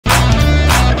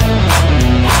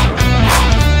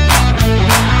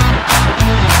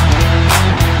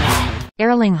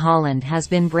Erling Haaland has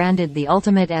been branded the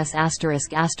ultimate S*****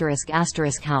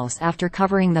 house after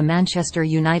covering the Manchester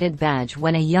United badge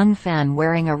when a young fan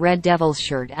wearing a Red Devils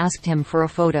shirt asked him for a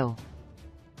photo.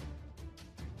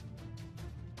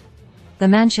 The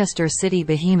Manchester City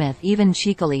behemoth even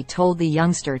cheekily told the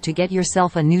youngster to get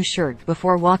yourself a new shirt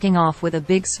before walking off with a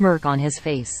big smirk on his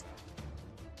face.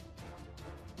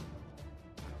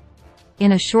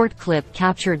 In a short clip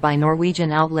captured by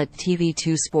Norwegian outlet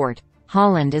TV2 Sport,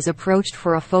 Haaland is approached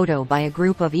for a photo by a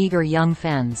group of eager young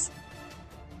fans.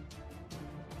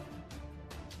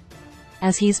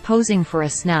 As he's posing for a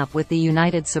snap with the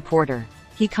United supporter,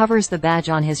 he covers the badge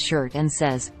on his shirt and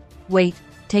says, "Wait,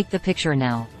 take the picture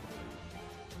now.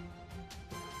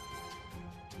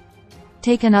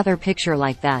 Take another picture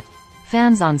like that."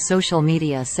 Fans on social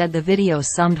media said the video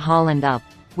summed Haaland up,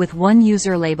 with one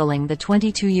user labeling the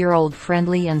 22-year-old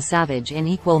friendly and savage in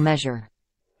equal measure.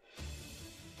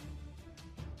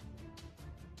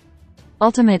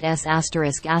 Ultimate S*****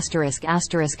 housery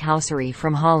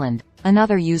from Haaland,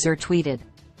 another user tweeted.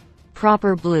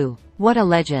 "Proper blue. What a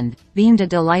legend," beamed a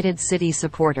delighted City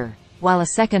supporter, while a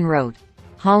second wrote,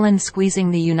 "Haaland squeezing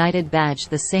the United badge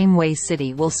the same way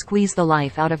City will squeeze the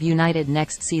life out of United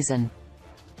next season."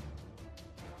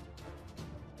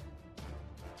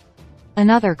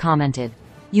 Another commented,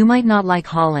 "You might not like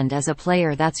Haaland as a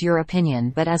player, that's your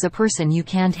opinion, but as a person you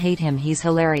can't hate him, he's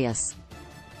hilarious."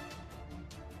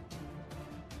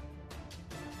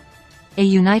 A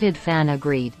United fan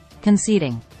agreed,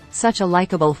 conceding, "Such a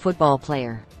likable football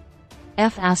player.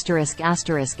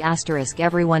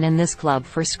 Everyone in this club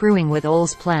for screwing with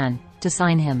Ole's plan to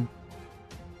sign him."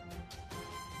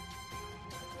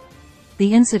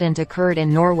 The incident occurred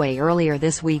in Norway earlier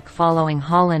this week following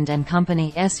Haaland and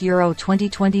company's Euro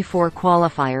 2024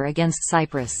 qualifier against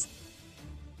Cyprus.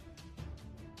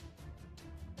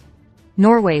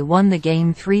 Norway won the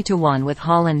game 3-1 with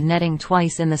Haaland netting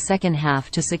twice in the second half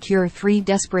to secure 3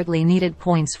 desperately needed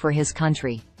points for his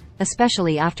country,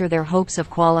 especially after their hopes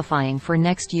of qualifying for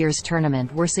next year's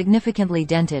tournament were significantly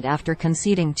dented after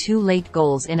conceding 2 late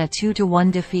goals in a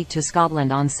 2-1 defeat to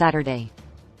Scotland on Saturday.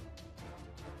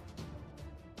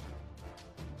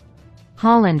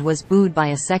 Haaland was booed by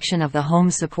a section of the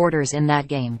home supporters in that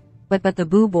game, but the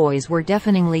Boo Boys were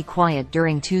deafeningly quiet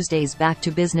during Tuesday's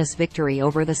back-to-business victory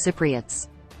over the Cypriots.